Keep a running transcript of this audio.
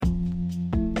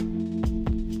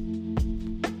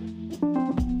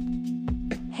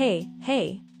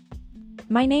Hey.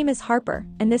 My name is Harper,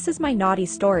 and this is my naughty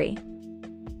story.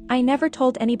 I never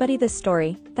told anybody this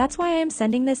story, that's why I am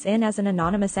sending this in as an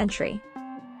anonymous entry.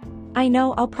 I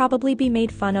know I'll probably be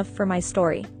made fun of for my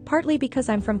story, partly because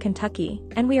I'm from Kentucky,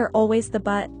 and we are always the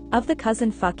butt of the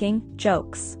cousin fucking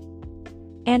jokes.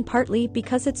 And partly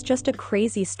because it's just a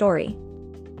crazy story.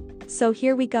 So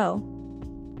here we go.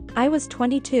 I was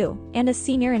 22, and a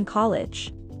senior in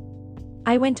college.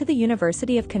 I went to the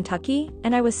University of Kentucky,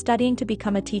 and I was studying to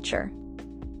become a teacher.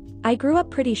 I grew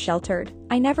up pretty sheltered,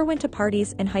 I never went to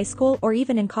parties in high school or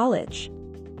even in college.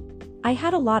 I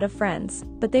had a lot of friends,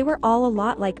 but they were all a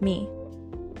lot like me.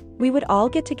 We would all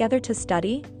get together to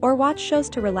study, or watch shows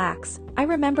to relax. I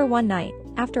remember one night,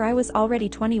 after I was already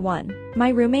 21, my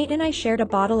roommate and I shared a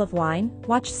bottle of wine,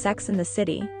 watched Sex and the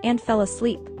City, and fell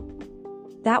asleep.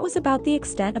 That was about the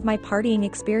extent of my partying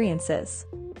experiences.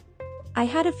 I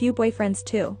had a few boyfriends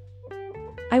too.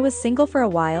 I was single for a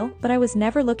while, but I was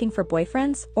never looking for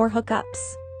boyfriends or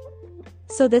hookups.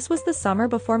 So this was the summer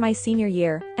before my senior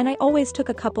year, and I always took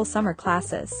a couple summer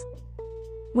classes.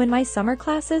 When my summer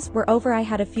classes were over, I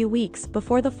had a few weeks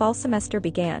before the fall semester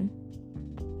began.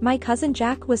 My cousin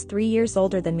Jack was 3 years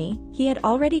older than me. He had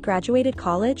already graduated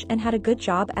college and had a good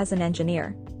job as an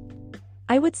engineer.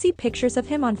 I would see pictures of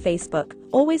him on Facebook,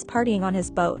 always partying on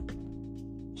his boat.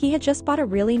 He had just bought a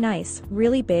really nice,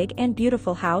 really big and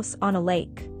beautiful house on a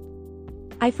lake.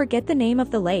 I forget the name of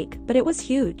the lake, but it was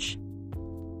huge.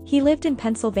 He lived in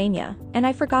Pennsylvania, and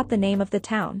I forgot the name of the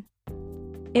town.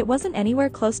 It wasn't anywhere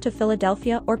close to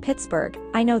Philadelphia or Pittsburgh,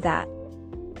 I know that.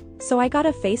 So I got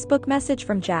a Facebook message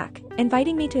from Jack,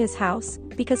 inviting me to his house,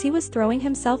 because he was throwing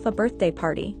himself a birthday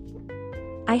party.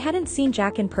 I hadn't seen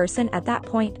Jack in person at that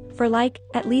point, for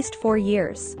at least 4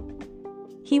 years.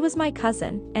 He was my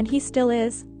cousin, and he still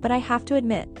is, but I have to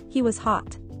admit, he was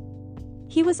hot.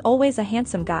 He was always a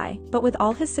handsome guy, but with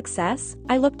all his success,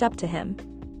 I looked up to him.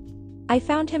 I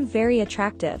found him very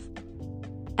attractive.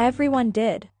 Everyone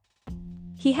did.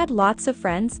 He had lots of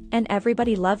friends, and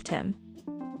everybody loved him.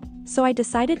 So I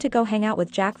decided to go hang out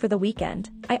with Jack for the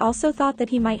weekend. I also thought that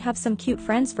he might have some cute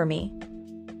friends for me.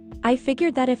 I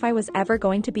figured that if I was ever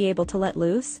going to be able to let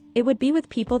loose, it would be with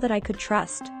people that I could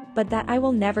trust, but that I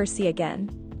will never see again.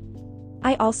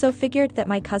 I also figured that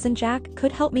my cousin Jack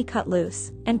could help me cut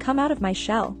loose and come out of my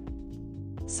shell.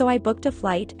 So I booked a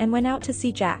flight and went out to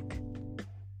see Jack.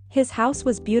 His house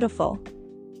was beautiful.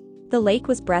 The lake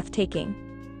was breathtaking.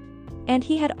 And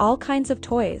he had all kinds of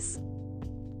toys.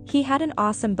 He had an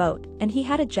awesome boat, and he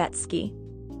had a jet ski.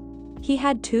 He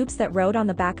had tubes that rode on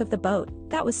the back of the boat,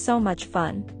 that was so much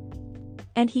fun.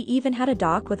 And he even had a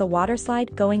dock with a water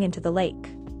slide going into the lake.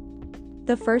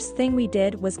 The first thing we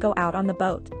did was go out on the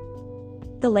boat.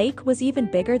 The lake was even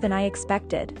bigger than I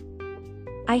expected.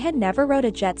 I had never rode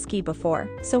a jet ski before,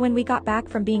 so when we got back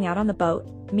from being out on the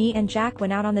boat, me and Jack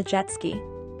went out on the jet ski.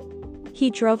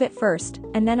 He drove it first,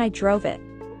 and then I drove it.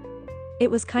 It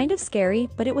was kind of scary,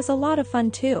 but it was a lot of fun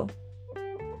too.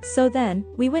 So then,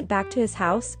 we went back to his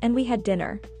house and we had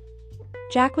dinner.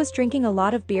 Jack was drinking a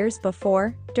lot of beers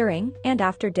before, during, and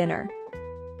after dinner.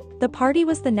 The party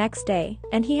was the next day,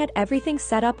 and he had everything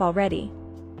set up already.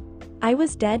 I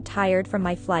was dead tired from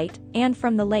my flight, and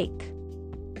from the lake.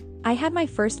 I had my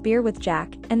first beer with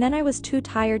Jack, and then I was too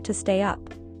tired to stay up.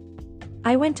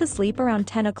 I went to sleep around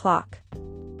 10 o'clock.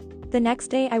 The next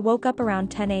day I woke up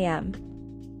around 10 a.m.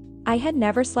 I had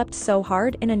never slept so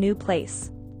hard in a new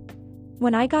place.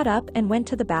 When I got up and went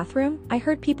to the bathroom, I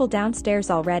heard people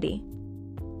downstairs already.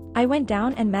 I went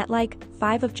down and met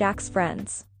 5 of Jack's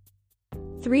friends.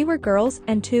 3 were girls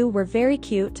and 2 were very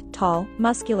cute, tall,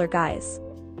 muscular guys.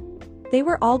 They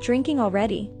were all drinking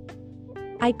already.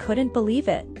 I couldn't believe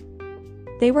it.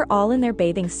 They were all in their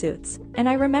bathing suits, and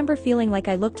I remember feeling like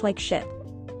I looked like shit.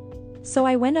 So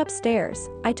I went upstairs,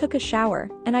 I took a shower,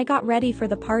 and I got ready for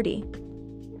the party.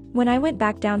 When I went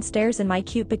back downstairs in my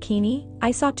cute bikini,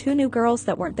 I saw 2 new girls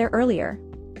that weren't there earlier.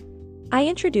 I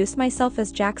introduced myself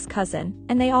as Jack's cousin,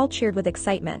 and they all cheered with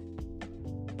excitement.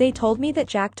 They told me that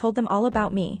Jack told them all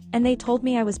about me, and they told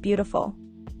me I was beautiful.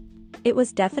 It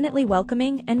was definitely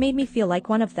welcoming and made me feel like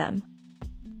one of them.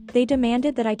 They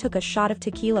demanded that I took a shot of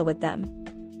tequila with them.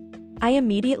 I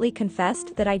immediately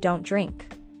confessed that I don't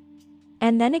drink.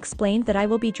 And then explained that I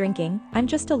will be drinking, I'm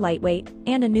just a lightweight,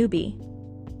 and a newbie.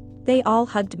 They all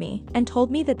hugged me, and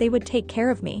told me that they would take care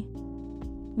of me.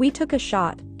 We took a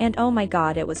shot, and oh my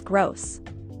god, it was gross.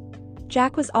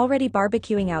 Jack was already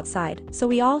barbecuing outside, so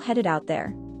we all headed out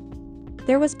there.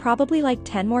 There was probably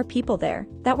 10 more people there,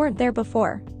 that weren't there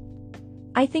before.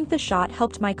 I think the shot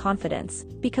helped my confidence,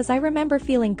 because I remember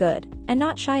feeling good, and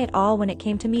not shy at all when it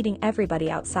came to meeting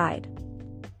everybody outside.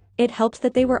 It helped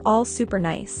that they were all super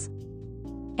nice.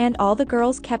 And all the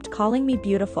girls kept calling me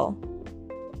beautiful.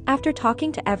 After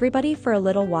talking to everybody for a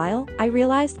little while, I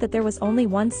realized that there was only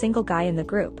one single guy in the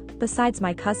group, besides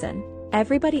my cousin.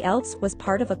 Everybody else was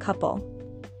part of a couple.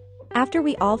 After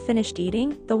we all finished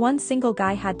eating, the one single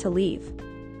guy had to leave.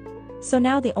 So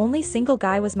now the only single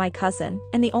guy was my cousin,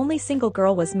 and the only single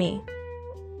girl was me.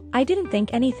 I didn't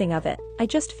think anything of it, I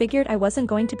just figured I wasn't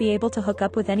going to be able to hook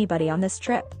up with anybody on this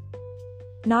trip.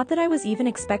 Not that I was even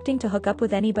expecting to hook up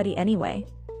with anybody anyway.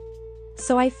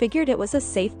 So I figured it was a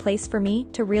safe place for me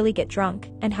to really get drunk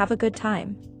and have a good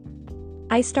time.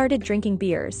 I started drinking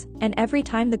beers, and every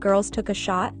time the girls took a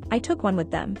shot, I took one with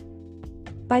them.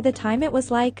 By the time it was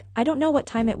like, I don't know what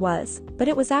time it was, but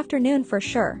it was afternoon for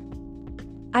sure.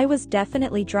 I was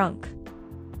definitely drunk.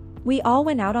 We all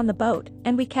went out on the boat,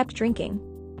 and we kept drinking.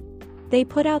 They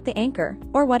put out the anchor,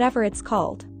 or whatever it's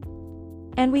called.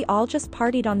 And we all just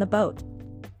partied on the boat.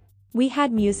 We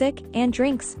had music and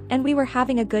drinks, and we were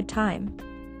having a good time.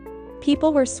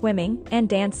 People were swimming and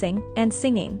dancing and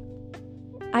singing.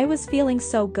 I was feeling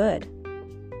so good.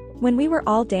 When we were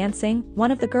all dancing, one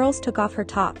of the girls took off her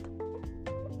top.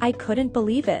 I couldn't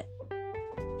believe it.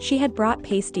 She had brought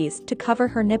pasties to cover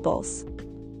her nipples.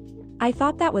 I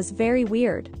thought that was very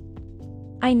weird.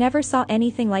 I never saw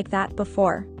anything like that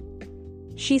before.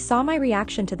 She saw my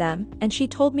reaction to them, and she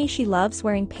told me she loves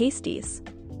wearing pasties.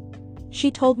 She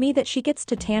told me that she gets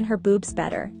to tan her boobs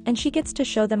better, and she gets to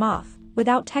show them off,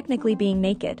 without technically being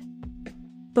naked.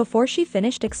 Before she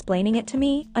finished explaining it to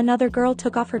me, another girl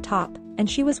took off her top, and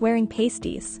she was wearing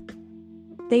pasties.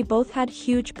 They both had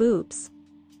huge boobs.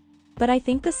 But I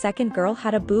think the second girl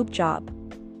had a boob job.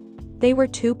 They were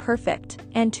too perfect,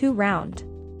 and too round.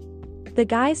 The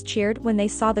guys cheered when they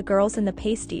saw the girls in the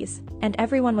pasties, and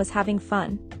everyone was having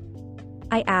fun.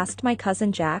 I asked my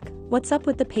cousin Jack, "What's up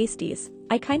with the pasties?"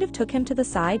 I kind of took him to the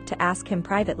side to ask him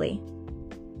privately.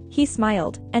 He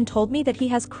smiled, and told me that he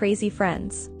has crazy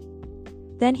friends.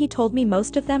 Then he told me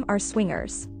most of them are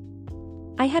swingers.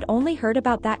 I had only heard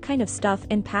about that kind of stuff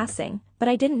in passing, but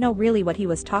I didn't know really what he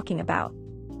was talking about.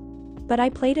 But I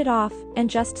played it off, and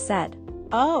just said,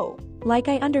 "Oh," like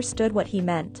I understood what he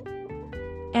meant.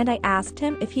 And I asked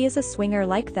him if he is a swinger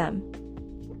like them.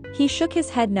 He shook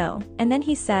his head no, and then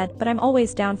he said, "But I'm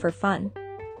always down for fun."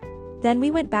 Then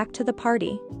we went back to the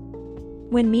party.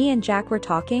 When me and Jack were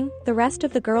talking, the rest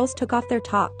of the girls took off their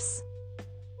tops,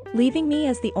 leaving me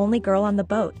as the only girl on the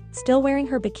boat, still wearing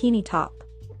her bikini top.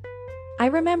 I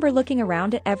remember looking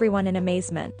around at everyone in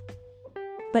amazement.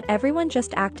 But everyone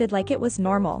just acted like it was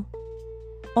normal.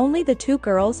 Only the two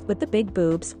girls with the big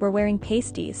boobs were wearing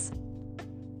pasties.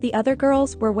 The other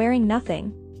girls were wearing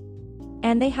nothing.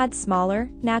 And they had smaller,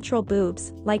 natural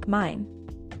boobs, like mine.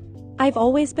 I've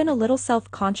always been a little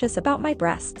self-conscious about my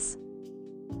breasts.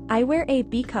 I wear a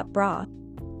B-cup bra.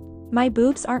 My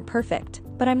boobs aren't perfect,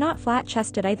 but I'm not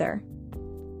flat-chested either.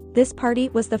 This party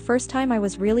was the first time I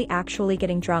was really actually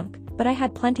getting drunk, but I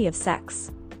had plenty of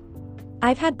sex.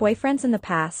 I've had boyfriends in the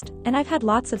past, and I've had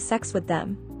lots of sex with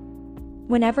them.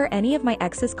 Whenever any of my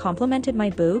exes complimented my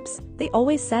boobs, they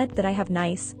always said that I have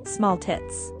nice, small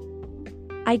tits.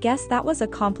 I guess that was a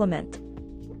compliment.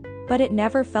 But it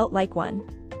never felt like one.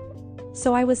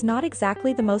 So I was not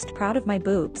exactly the most proud of my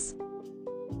boobs.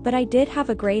 But I did have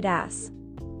a great ass.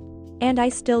 And I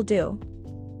still do.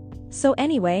 So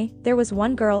anyway, there was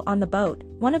one girl on the boat,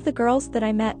 one of the girls that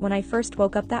I met when I first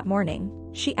woke up that morning.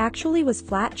 She actually was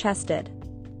flat-chested.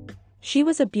 She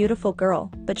was a beautiful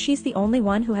girl, but she's the only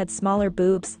one who had smaller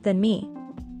boobs than me.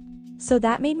 So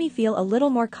that made me feel a little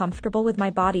more comfortable with my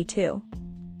body too.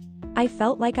 I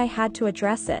felt like I had to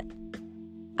address it.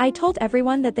 I told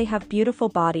everyone that they have beautiful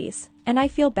bodies, and I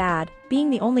feel bad, being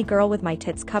the only girl with my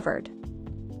tits covered.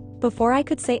 Before I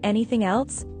could say anything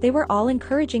else, they were all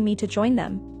encouraging me to join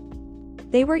them.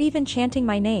 They were even chanting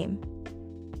my name.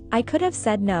 I could have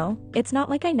said no, it's not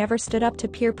like I never stood up to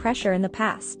peer pressure in the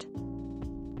past.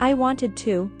 I wanted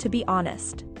to be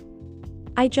honest.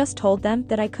 I just told them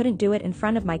that I couldn't do it in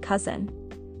front of my cousin.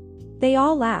 They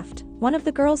all laughed. One of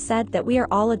the girls said that we are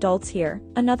all adults here,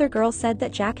 another girl said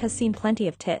that Jack has seen plenty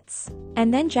of tits.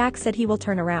 And then Jack said he will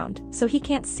turn around, so he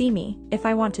can't see me, if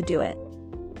I want to do it.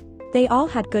 They all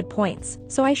had good points,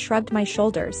 so I shrugged my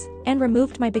shoulders, and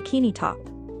removed my bikini top.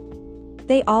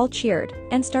 They all cheered,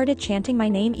 and started chanting my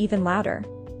name even louder.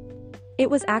 It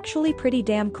was actually pretty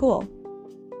damn cool.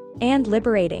 And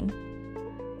liberating.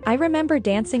 I remember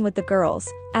dancing with the girls,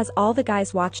 as all the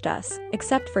guys watched us,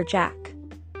 except for Jack.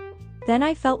 Then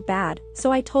I felt bad,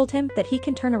 so I told him that he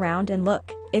can turn around and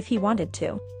look, if he wanted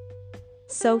to.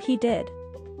 So he did.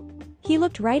 He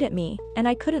looked right at me, and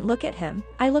I couldn't look at him,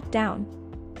 I looked down.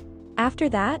 After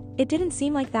that, it didn't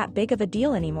seem like that big of a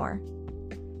deal anymore.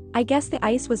 I guess the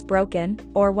ice was broken,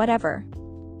 or whatever.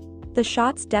 The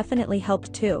shots definitely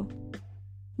helped too.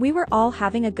 We were all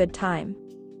having a good time.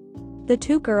 The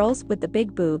two girls with the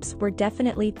big boobs were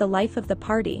definitely the life of the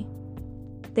party.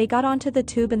 They got onto the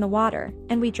tube in the water,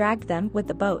 and we dragged them with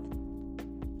the boat.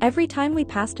 Every time we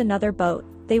passed another boat,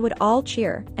 they would all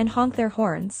cheer and honk their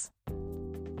horns.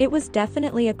 It was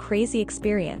definitely a crazy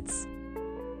experience.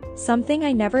 Something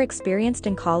I never experienced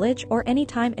in college or any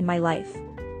time in my life.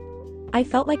 I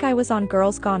felt like I was on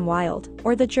Girls Gone Wild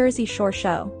or the Jersey Shore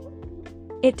show.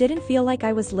 It didn't feel like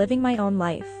I was living my own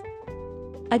life.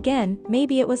 Again,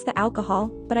 maybe it was the alcohol,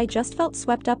 but I just felt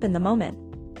swept up in the moment.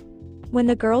 When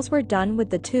the girls were done with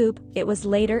the tube, it was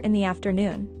later in the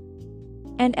afternoon.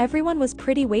 And everyone was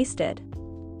pretty wasted.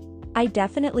 I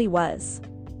definitely was.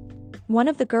 One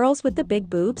of the girls with the big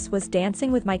boobs was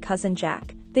dancing with my cousin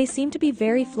Jack. They seemed to be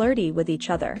very flirty with each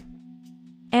other.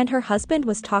 And her husband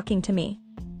was talking to me.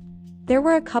 There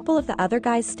were a couple of the other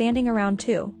guys standing around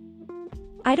too.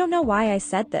 I don't know why I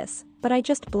said this, but I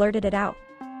just blurted it out.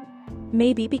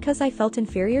 Maybe because I felt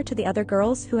inferior to the other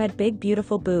girls who had big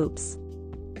beautiful boobs.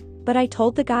 But I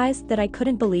told the guys that I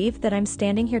couldn't believe that I'm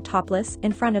standing here topless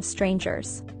in front of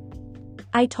strangers.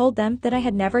 I told them that I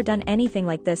had never done anything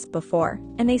like this before,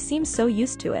 and they seemed so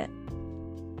used to it.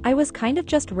 I was kind of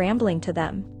just rambling to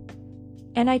them.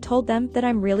 And I told them that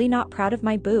I'm really not proud of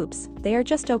my boobs, they are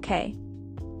just okay.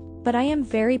 But I am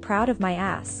very proud of my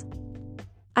ass.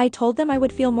 I told them I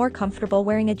would feel more comfortable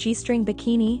wearing a G-string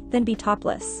bikini than be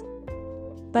topless.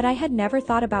 But I had never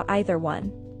thought about either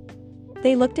one.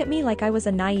 They looked at me like I was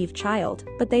a naive child,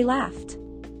 but they laughed.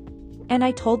 And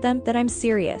I told them that I'm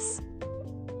serious.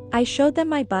 I showed them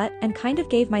my butt and kind of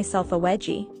gave myself a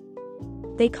wedgie.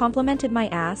 They complimented my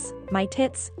ass, my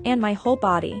tits, and my whole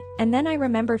body, and then I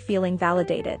remember feeling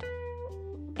validated.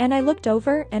 And I looked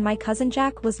over and my cousin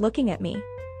Jack was looking at me.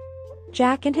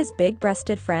 Jack and his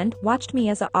big-breasted friend watched me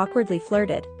as I awkwardly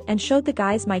flirted, and showed the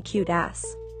guys my cute ass.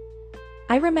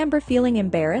 I remember feeling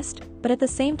embarrassed, but at the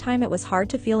same time it was hard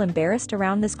to feel embarrassed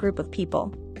around this group of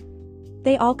people.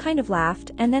 They all kind of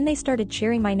laughed and then they started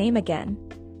cheering my name again.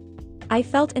 I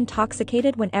felt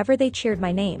intoxicated whenever they cheered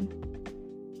my name.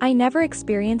 I never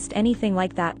experienced anything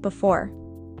like that before.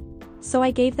 So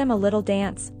I gave them a little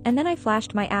dance, and then I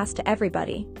flashed my ass to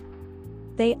everybody.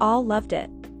 They all loved it.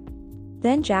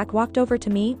 Then Jack walked over to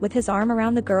me with his arm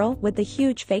around the girl with the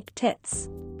huge fake tits.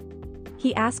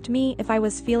 He asked me if I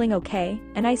was feeling okay,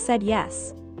 and I said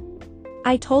yes.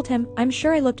 I told him I'm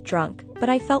sure I looked drunk, but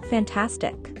I felt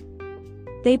fantastic.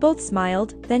 They both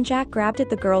smiled, then Jack grabbed at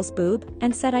the girl's boob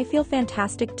and said I feel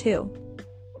fantastic too.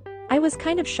 I was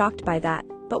kind of shocked by that,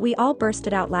 but we all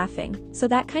bursted out laughing, so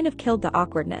that kind of killed the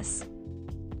awkwardness.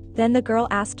 Then the girl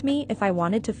asked me if I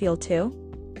wanted to feel too.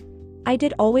 I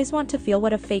did always want to feel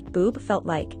what a fake boob felt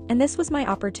like, and this was my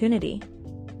opportunity.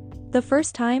 The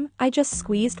first time, I just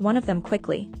squeezed one of them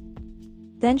quickly.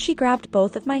 Then she grabbed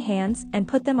both of my hands and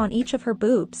put them on each of her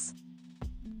boobs.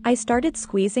 I started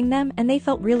squeezing them and they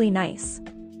felt really nice.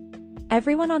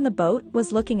 Everyone on the boat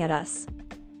was looking at us.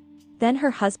 Then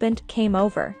her husband came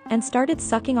over and started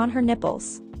sucking on her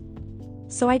nipples.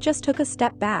 So I just took a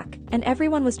step back, and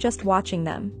everyone was just watching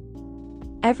them.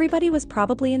 Everybody was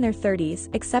probably in their 30s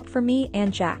except for me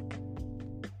and Jack.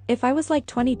 If I was like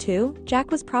 22,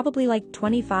 Jack was probably like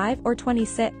 25 or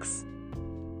 26.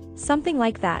 Something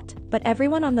like that, but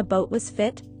everyone on the boat was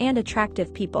fit and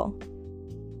attractive people.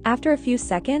 After a few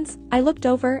seconds, I looked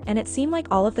over and it seemed like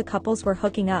all of the couples were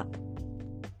hooking up.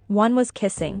 One was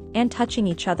kissing and touching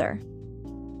each other.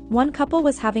 One couple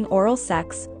was having oral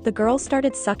sex, the girl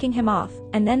started sucking him off,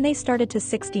 and then they started to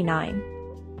 69.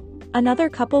 Another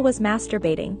couple was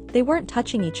masturbating, they weren't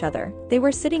touching each other, they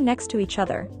were sitting next to each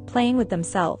other, playing with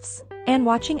themselves, and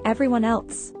watching everyone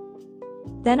else.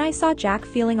 Then I saw Jack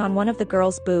feeling on one of the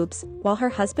girl's boobs, while her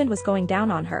husband was going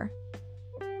down on her.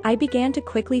 I began to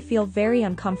quickly feel very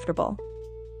uncomfortable.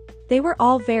 They were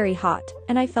all very hot,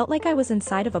 and I felt like I was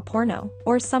inside of a porno,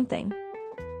 or something.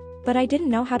 But I didn't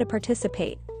know how to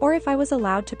participate, or if I was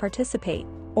allowed to participate,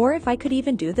 or if I could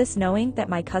even do this knowing that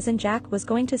my cousin Jack was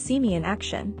going to see me in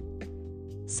action.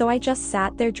 So I just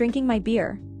sat there drinking my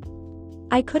beer.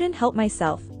 I couldn't help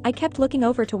myself, I kept looking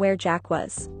over to where Jack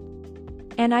was.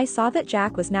 And I saw that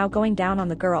Jack was now going down on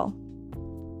the girl.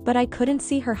 But I couldn't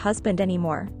see her husband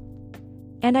anymore.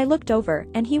 And I looked over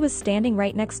and he was standing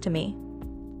right next to me.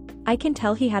 I can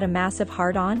tell he had a massive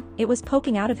hard-on, it was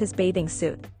poking out of his bathing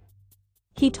suit.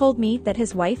 He told me that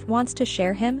his wife wants to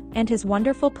share him and his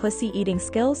wonderful pussy-eating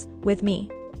skills with me.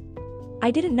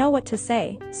 I didn't know what to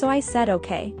say, so I said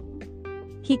okay.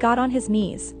 He got on his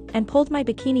knees, and pulled my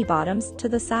bikini bottoms to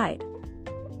the side.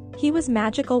 He was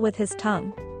magical with his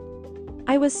tongue.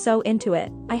 I was so into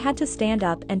it, I had to stand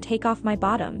up and take off my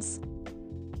bottoms.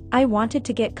 I wanted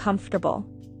to get comfortable.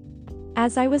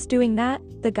 As I was doing that,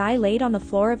 the guy laid on the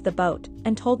floor of the boat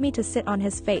and told me to sit on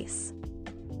his face.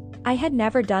 I had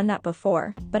never done that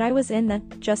before, but I was in the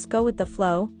just go with the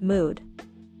flow mood.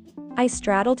 I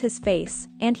straddled his face,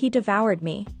 and he devoured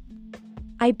me.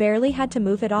 I barely had to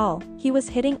move at all, he was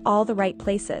hitting all the right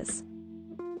places.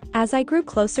 As I grew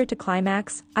closer to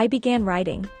climax, I began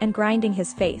riding and grinding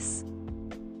his face.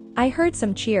 I heard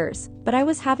some cheers, but I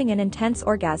was having an intense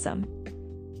orgasm.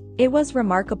 It was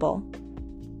remarkable.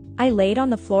 I laid on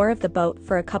the floor of the boat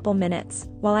for a couple minutes,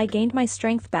 while I gained my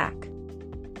strength back.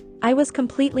 I was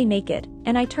completely naked,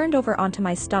 and I turned over onto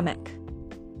my stomach.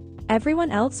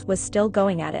 Everyone else was still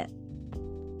going at it.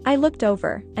 I looked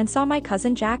over, and saw my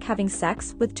cousin Jack having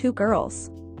sex with two girls.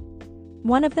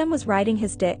 One of them was riding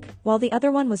his dick, while the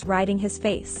other one was riding his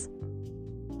face.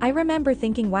 I remember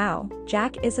thinking, wow,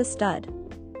 Jack is a stud.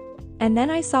 And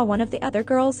then I saw one of the other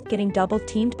girls getting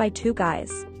double-teamed by two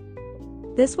guys.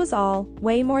 This was all,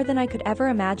 way more than I could ever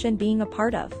imagine being a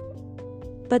part of.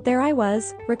 But there I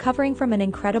was, recovering from an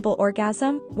incredible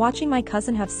orgasm, watching my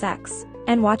cousin have sex,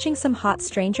 and watching some hot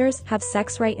strangers have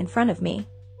sex right in front of me.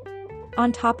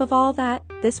 On top of all that,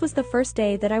 this was the first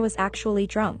day that I was actually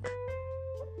drunk.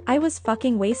 I was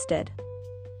fucking wasted.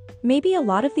 Maybe a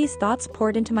lot of these thoughts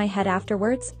poured into my head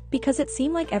afterwards, because it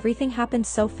seemed like everything happened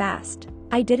so fast,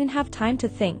 I didn't have time to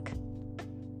think.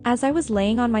 As I was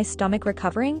laying on my stomach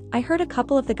recovering, I heard a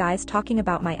couple of the guys talking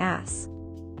about my ass.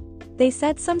 They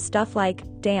said some stuff like,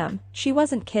 damn, she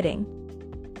wasn't kidding.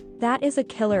 That is a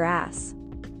killer ass.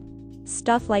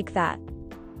 Stuff like that.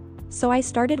 So I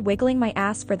started wiggling my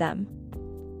ass for them.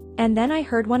 And then I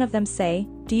heard one of them say,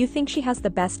 do you think she has the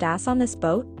best ass on this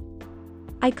boat?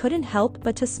 I couldn't help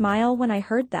but to smile when I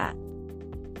heard that.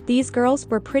 These girls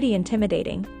were pretty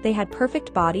intimidating, they had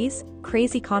perfect bodies,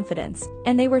 crazy confidence,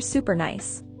 and they were super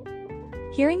nice.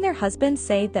 Hearing their husbands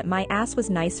say that my ass was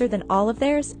nicer than all of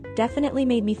theirs definitely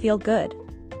made me feel good.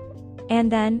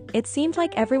 And then, it seemed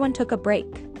like everyone took a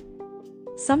break.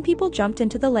 Some people jumped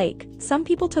into the lake, some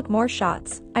people took more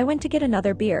shots, I went to get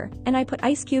another beer, and I put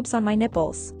ice cubes on my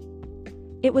nipples.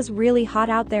 It was really hot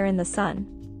out there in the sun.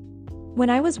 When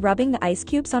I was rubbing the ice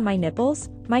cubes on my nipples,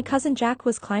 my cousin Jack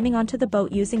was climbing onto the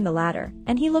boat using the ladder,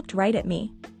 and he looked right at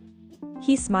me.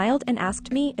 He smiled and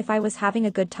asked me if I was having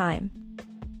a good time.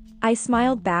 I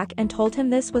smiled back and told him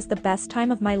this was the best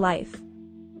time of my life.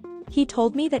 He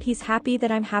told me that he's happy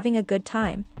that I'm having a good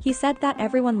time, he said that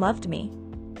everyone loved me.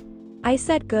 I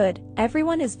said good,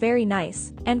 everyone is very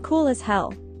nice, and cool as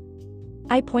hell.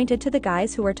 I pointed to the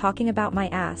guys who were talking about my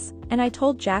ass, and I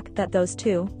told Jack that those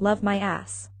two love my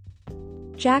ass.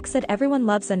 Jack said everyone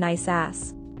loves a nice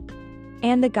ass.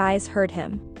 And the guys heard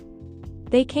him.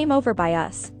 They came over by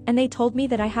us, and they told me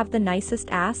that I have the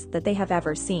nicest ass that they have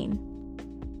ever seen.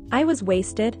 I was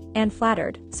wasted, and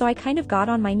flattered, so I kind of got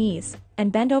on my knees,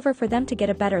 and bent over for them to get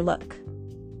a better look.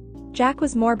 Jack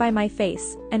was more by my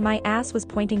face, and my ass was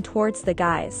pointing towards the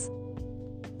guys.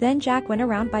 Then Jack went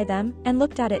around by them, and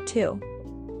looked at it too.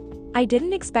 I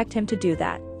didn't expect him to do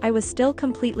that, I was still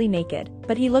completely naked,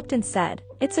 but he looked and said,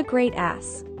 it's a great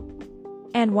ass.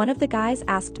 And one of the guys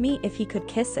asked me if he could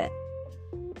kiss it.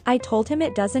 I told him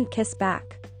it doesn't kiss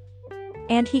back.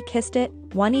 And he kissed it,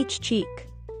 one each cheek.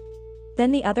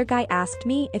 Then the other guy asked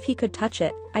me if he could touch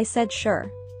it, I said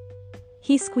sure.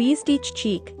 He squeezed each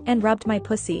cheek, and rubbed my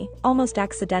pussy, almost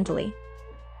accidentally.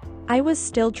 I was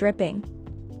still dripping.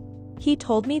 He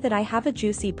told me that I have a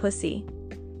juicy pussy.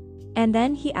 And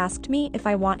then he asked me if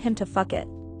I want him to fuck it.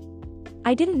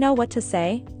 I didn't know what to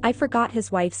say, I forgot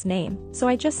his wife's name, so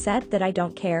I just said that I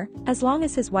don't care, as long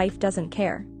as his wife doesn't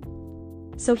care.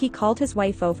 So he called his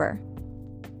wife over.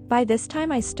 By this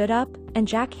time I stood up, and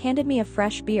Jack handed me a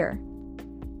fresh beer.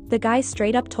 The guy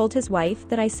straight up told his wife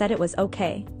that I said it was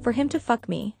okay for him to fuck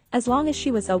me, as long as she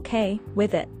was okay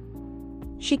with it.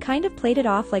 She kind of played it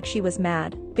off like she was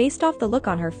mad, based off the look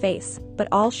on her face, but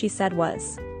all she said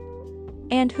was,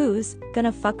 and who's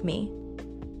gonna fuck me?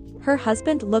 Her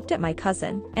husband looked at my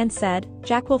cousin, and said,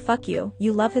 Jack will fuck you,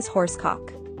 you love his horse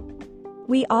cock.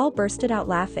 We all bursted out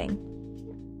laughing.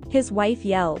 His wife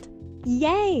yelled,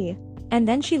 yay! And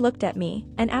then she looked at me,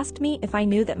 and asked me if I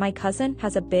knew that my cousin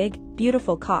has a big,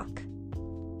 beautiful cock.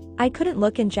 I couldn't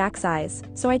look in Jack's eyes,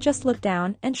 so I just looked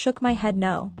down and shook my head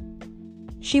no.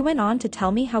 She went on to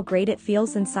tell me how great it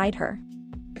feels inside her.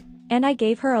 And I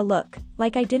gave her a look,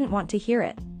 like I didn't want to hear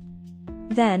it.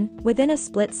 Then, within a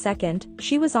split second,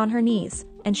 she was on her knees,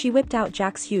 and she whipped out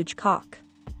Jack's huge cock.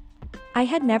 I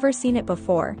had never seen it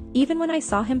before, even when I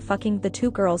saw him fucking the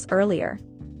two girls earlier.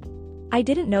 I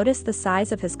didn't notice the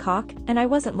size of his cock, and I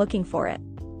wasn't looking for it.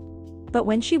 But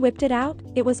when she whipped it out,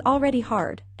 it was already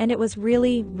hard, and it was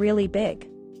really, really big.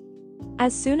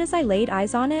 As soon as I laid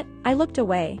eyes on it, I looked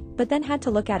away, but then had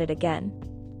to look at it again.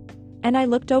 And I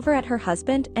looked over at her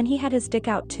husband and he had his dick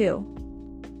out too.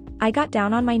 I got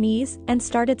down on my knees and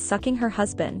started sucking her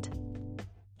husband.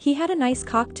 He had a nice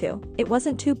cock too. It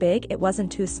wasn't too big, it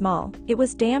wasn't too small, it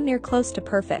was damn near close to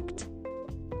perfect.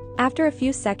 After a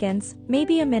few seconds,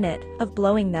 maybe a minute, of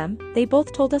blowing them, they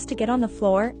both told us to get on the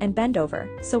floor and bend over,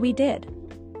 so we did.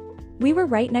 We were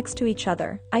right next to each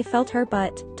other. I felt her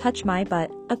butt touch my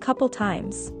butt a couple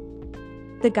times.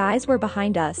 The guys were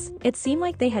behind us. It seemed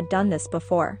like they had done this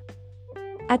before.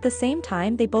 At the same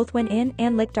time, they both went in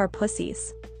and licked our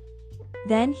pussies.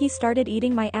 Then he started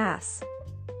eating my ass.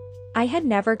 I had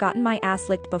never gotten my ass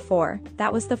licked before,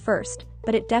 that was the first,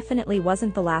 but it definitely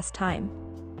wasn't the last time.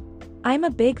 I'm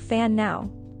a big fan now.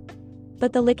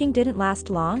 But the licking didn't last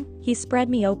long. He spread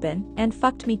me open and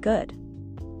fucked me good.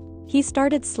 He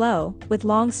started slow, with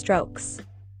long strokes.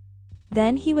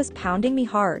 Then he was pounding me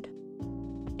hard.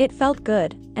 It felt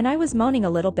good, and I was moaning a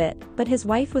little bit, but his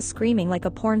wife was screaming like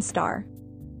a porn star.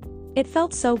 It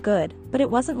felt so good, but it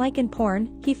wasn't like in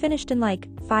porn. He finished in like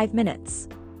 5 minutes.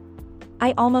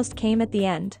 I almost came at the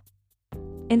end.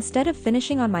 Instead of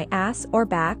finishing on my ass or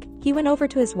back, he went over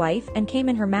to his wife and came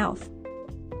in her mouth.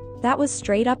 That was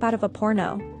straight up out of a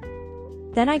porno.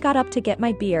 Then I got up to get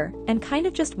my beer and kind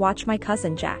of just watch my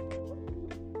cousin Jack.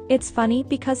 It's funny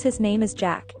because his name is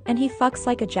Jack, and he fucks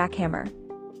like a jackhammer.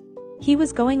 He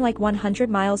was going like 100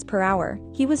 miles per hour,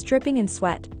 he was dripping in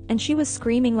sweat, and she was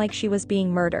screaming like she was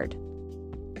being murdered.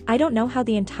 I don't know how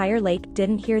the entire lake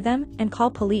didn't hear them and call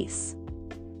police.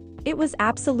 It was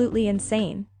absolutely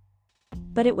insane.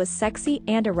 But it was sexy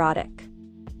and erotic.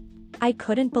 I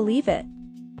couldn't believe it.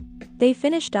 They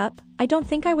finished up. I don't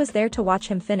think I was there to watch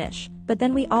him finish, but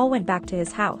then we all went back to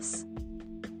his house.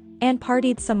 And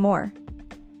partied some more.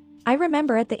 I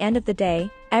remember at the end of the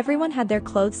day, everyone had their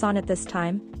clothes on at this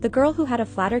time. The girl who had a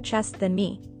flatter chest than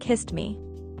me, kissed me.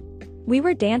 We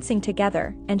were dancing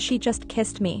together, and she just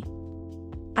kissed me.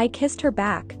 I kissed her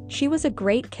back. She was a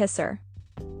great kisser.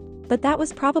 But that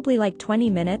was probably like 20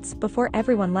 minutes before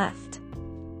everyone left.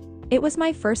 It was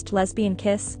my first lesbian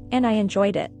kiss, and I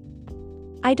enjoyed it.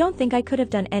 I don't think I could have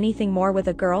done anything more with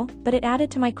a girl, but it added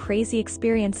to my crazy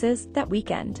experiences that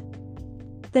weekend.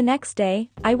 The next day,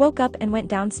 I woke up and went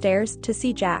downstairs to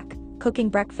see Jack, cooking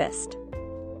breakfast.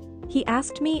 He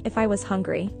asked me if I was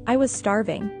hungry. I was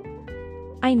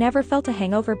starving. I never felt a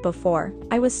hangover before.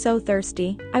 I was so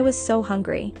thirsty, I was so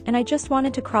hungry, and I just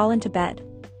wanted to crawl into bed.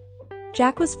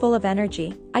 Jack was full of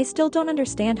energy. I still don't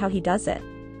understand how he does it.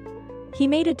 He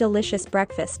made a delicious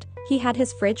breakfast. He had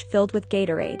his fridge filled with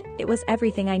Gatorade. It was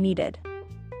everything I needed.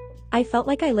 I felt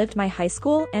like I lived my high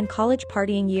school and college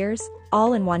partying years,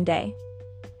 all in one day.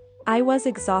 I was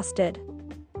exhausted.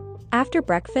 After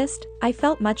breakfast, I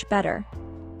felt much better.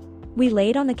 We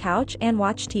laid on the couch and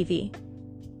watched TV.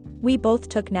 We both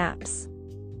took naps.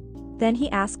 Then he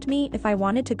asked me if I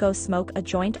wanted to go smoke a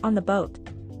joint on the boat.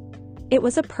 It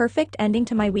was a perfect ending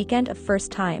to my weekend of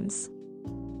first times.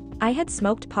 I had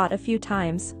smoked pot a few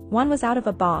times, one was out of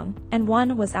a bong, and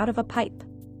one was out of a pipe.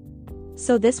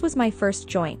 So this was my first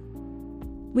joint.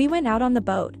 We went out on the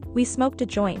boat, we smoked a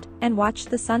joint, and watched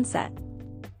the sunset.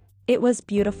 It was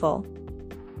beautiful.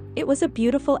 It was a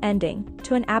beautiful ending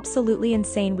to an absolutely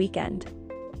insane weekend.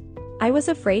 I was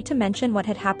afraid to mention what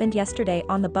had happened yesterday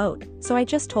on the boat, so I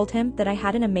just told him that I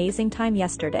had an amazing time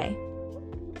yesterday.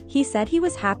 He said he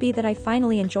was happy that I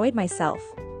finally enjoyed myself.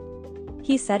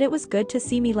 He said it was good to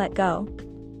see me let go.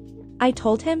 I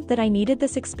told him that I needed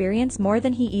this experience more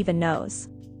than he even knows.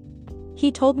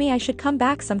 He told me I should come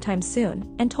back sometime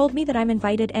soon, and told me that I'm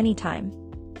invited anytime.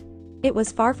 It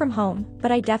was far from home,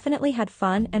 but I definitely had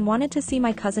fun and wanted to see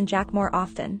my cousin Jack more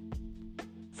often.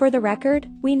 For the record,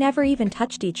 we never even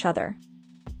touched each other.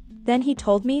 Then he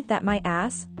told me that my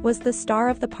ass was the star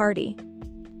of the party.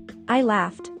 I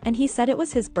laughed, and he said it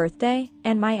was his birthday,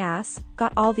 and my ass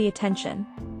got all the attention.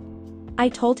 I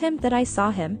told him that I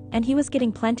saw him, and he was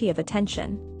getting plenty of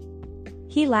attention.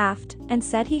 He laughed, and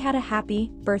said he had a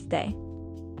happy birthday.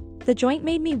 The joint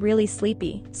made me really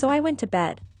sleepy, so I went to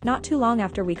bed, not too long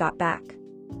after we got back.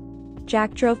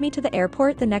 Jack drove me to the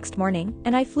airport the next morning,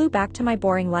 and I flew back to my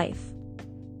boring life.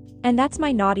 And that's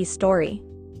my naughty story.